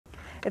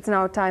It's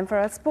now time for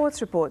our sports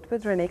report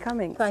with Renee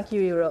Cummings. Thank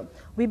you, Ira.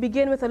 We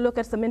begin with a look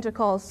at some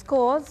intercall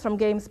scores from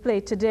games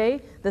played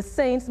today. The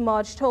Saints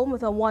marched home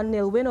with a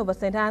 1-0 win over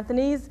St.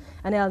 Anthony's,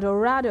 and El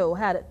Dorado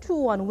had a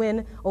 2-1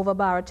 win over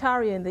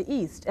Barataria in the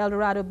East. El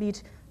Dorado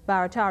beat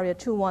Barataria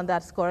 2-1,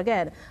 that score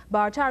again.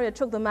 Barataria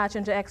took the match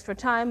into extra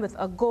time with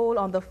a goal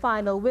on the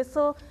final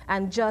whistle,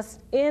 and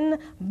just in,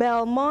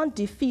 Belmont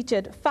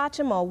defeated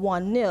Fatima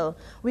 1-0.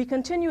 We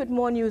continue with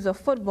more news of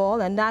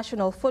football, and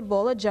national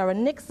footballer Jaron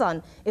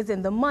Nixon is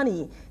in the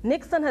money.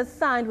 Nixon has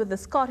signed with the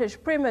Scottish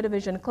Premier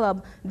Division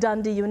club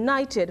Dundee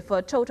United for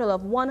a total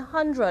of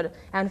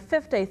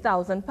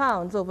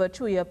 £150,000 over a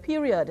 2-year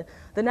period.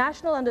 The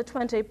national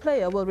under-20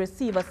 player will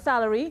receive a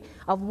salary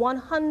of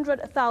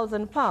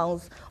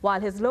 £100,000, while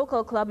his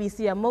local club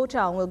ECM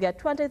Motown will get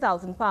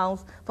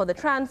 £20,000 for the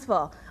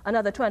transfer.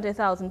 Another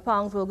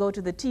 £20,000 will go to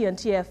the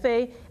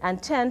TNTFA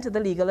and 10 to the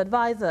legal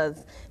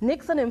advisors.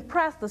 Nixon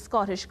impressed the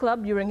Scottish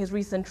club during his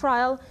recent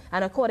trial,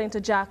 and according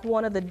to Jack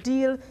Warner, the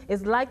deal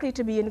is likely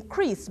to be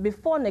increased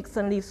before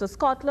Nixon leaves for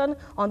Scotland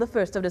on the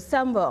 1st of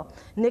December.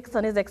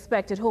 Nixon is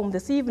expected home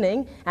this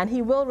evening, and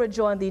he will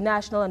rejoin the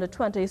national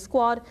under-20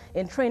 squad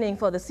in training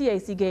for the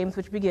CAC Games,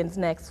 which begins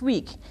next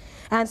week.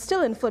 And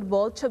still in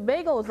football,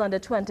 Tobago's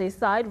under-20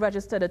 side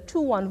registered a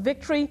 2-1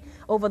 victory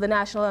over the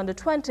national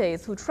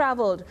under-20s, who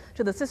traveled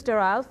to the Sister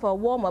Isle for a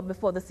warm-up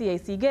before the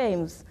CAC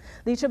Games.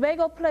 The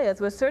Tobago players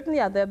were certainly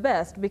at their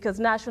best because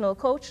national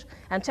coach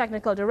and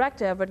technical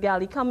director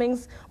Renee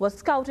Cummings was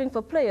scouting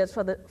for players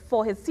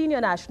for his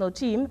senior national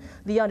team.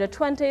 The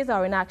under-20s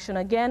are in action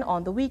again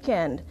on the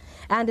weekend.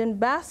 And in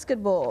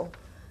basketball,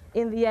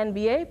 in the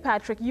NBA,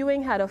 Patrick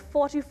Ewing had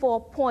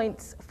 44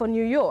 points for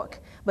New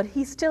York, but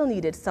he still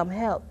needed some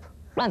help.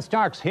 Ron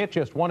Starks hit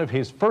just one of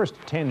his first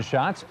 10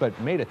 shots, but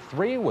made it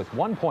 3 with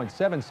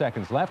 1.7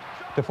 seconds left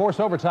to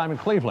force overtime in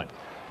Cleveland.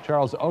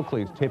 Charles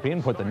Oakley's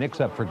tip-in put the Knicks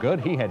up for good.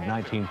 He had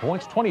 19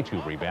 points,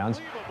 22 rebounds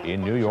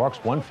in New York's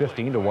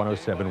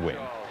 115-107 win.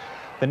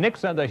 The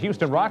Knicks and the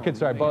Houston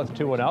Rockets are both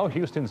 2-0.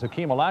 Houston's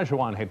Hakeem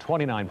Olajuwon had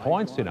 29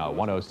 points in a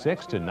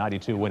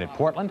 106-92 win at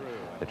Portland.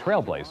 The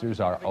Trailblazers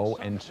are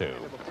 0-2.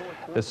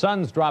 The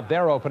Suns dropped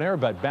their opener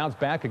but bounced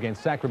back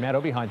against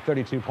Sacramento behind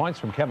 32 points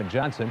from Kevin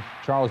Johnson.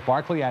 Charles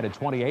Barkley added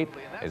 28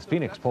 as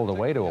Phoenix pulled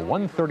away to a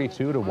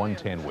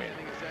 132-110 win.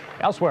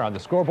 Elsewhere on the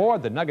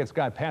scoreboard, the Nuggets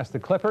got past the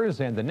Clippers,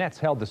 and the Nets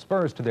held the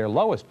Spurs to their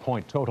lowest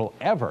point total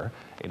ever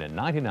in a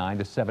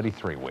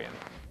 99-73 win.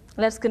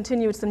 Let's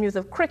continue with some news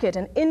of cricket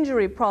and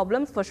injury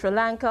problems for Sri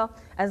Lanka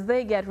as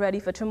they get ready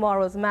for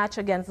tomorrow's match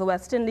against the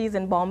West Indies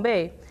in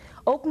Bombay.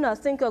 Opener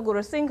Sinka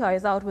Gurusingha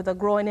is out with a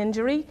groin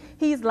injury.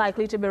 He's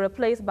likely to be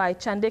replaced by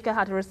Chandika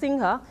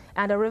Hattarasinghe,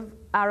 and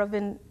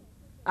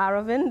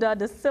Aravinda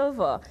De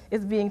Silva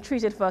is being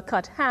treated for a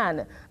cut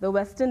hand. The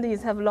West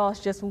Indies have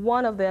lost just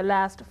one of their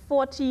last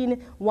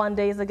 14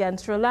 one-days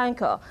against Sri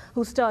Lanka,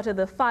 who started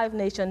the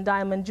Five-Nation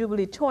Diamond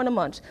Jubilee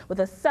tournament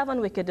with a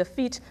 7-wicket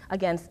defeat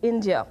against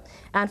India.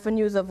 And for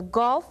news of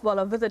golf, well,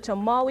 a visit to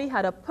Maui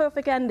had a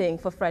perfect ending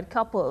for Fred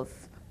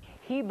Couples.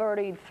 He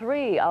birdied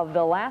 3 of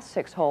the last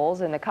 6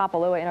 holes in the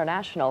Kapalua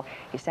International.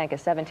 He sank a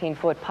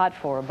 17-foot putt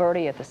for a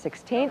birdie at the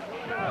 16th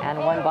and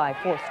won by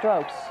 4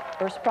 strokes.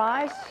 First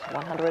prize,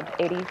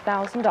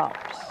 $180,000.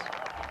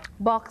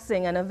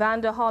 Boxing and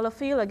Evander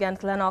Holyfield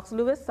against Lennox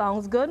Lewis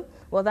sounds good.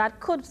 Well, that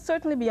could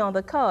certainly be on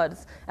the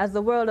cards, as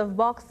the world of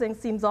boxing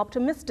seems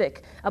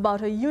optimistic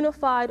about a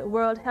unified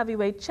World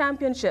Heavyweight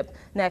Championship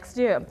next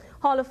year.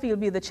 Holyfield will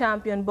be the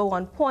champion bow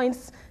on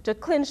points to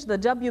clinch the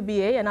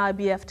WBA and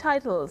IBF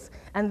titles,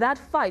 and that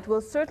fight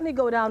will certainly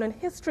go down in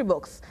history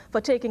books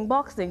for taking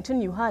boxing to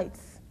new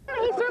heights.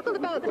 He circled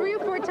about 3 or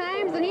 4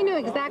 times, and he knew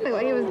exactly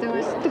what he was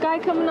doing. The guy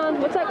coming on,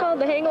 what's that called,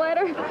 the hang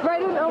glider?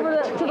 Right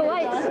over to the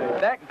lights.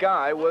 That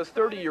guy was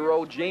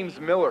 30-year-old James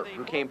Miller,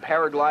 who came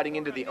paragliding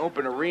into the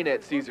open arena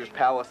at Caesars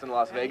Palace in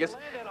Las Vegas,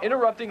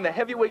 interrupting the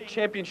heavyweight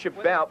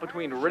championship bout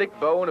between Riddick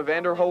Bowe and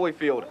Evander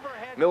Holyfield.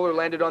 Miller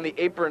landed on the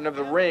apron of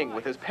the ring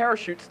with his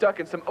parachute stuck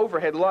in some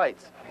overhead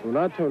lights. When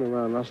I turned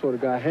around and I saw the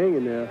guy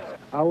hanging there,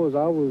 I was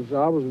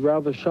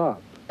rather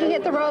shocked. He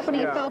hit the rope and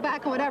he fell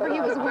back, and whatever he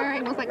was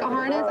wearing was like a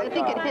harness. I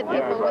think it hit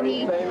people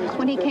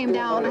when he came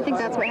down. I think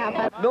that's what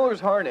happened.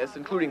 Miller's harness,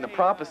 including the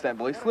prop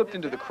assembly, slipped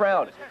into the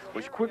crowd,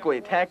 which quickly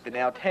attacked the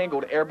now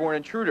tangled airborne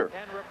intruder.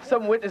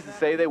 Some witnesses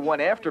say they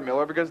went after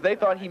Miller because they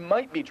thought he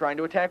might be trying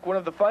to attack one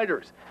of the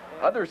fighters.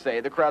 Others say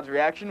the crowd's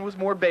reaction was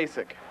more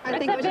basic. I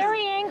think it's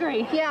very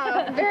angry.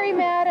 Yeah, very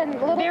mad and a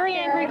little very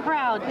scared. angry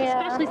crowd,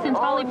 especially since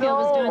Holyfield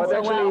was doing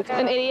so well.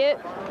 An idiot.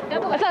 I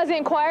thought I was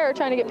getting quiet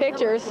trying to get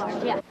pictures.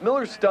 Yeah.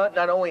 Miller's stunt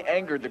not only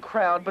angered the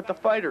crowd, but the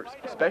fighters,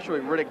 especially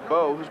Riddick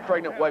Bowe, whose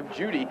pregnant wife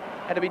Judy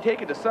had to be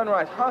taken to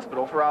Sunrise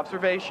Hospital for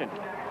observation.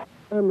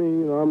 I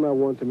mean, I'm not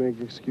one to make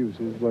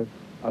excuses, but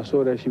I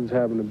saw that she was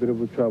having a bit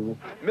of a trouble.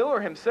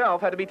 Miller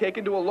himself had to be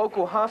taken to a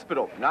local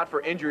hospital, not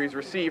for injuries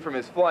received from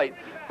his flight,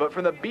 but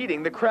from the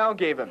beating the crowd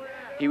gave him.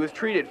 He was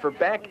treated for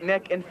back,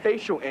 neck, and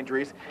facial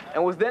injuries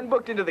and was then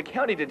booked into the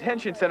county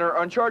detention center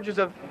on charges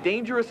of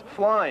dangerous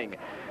flying.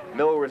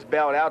 Miller was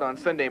bowed out on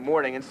Sunday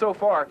morning and so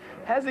far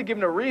hasn't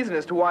given a reason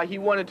as to why he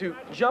wanted to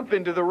jump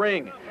into the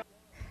ring.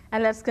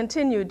 And let's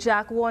continue.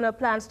 Jack Warner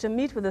plans to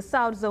meet with the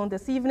South Zone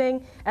this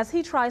evening as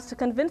he tries to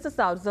convince the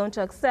South Zone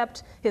to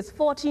accept his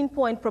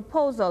 14-point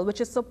proposal, which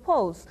is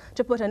supposed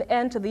to put an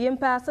end to the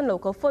impasse in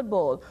local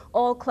football.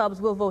 All clubs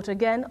will vote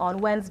again on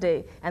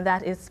Wednesday, and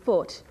that is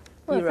sport.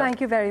 Well,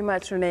 thank you very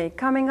much, Renee.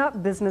 Coming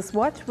up, Business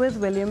Watch with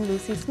William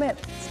Lucy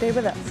Smith. Stay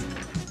with us.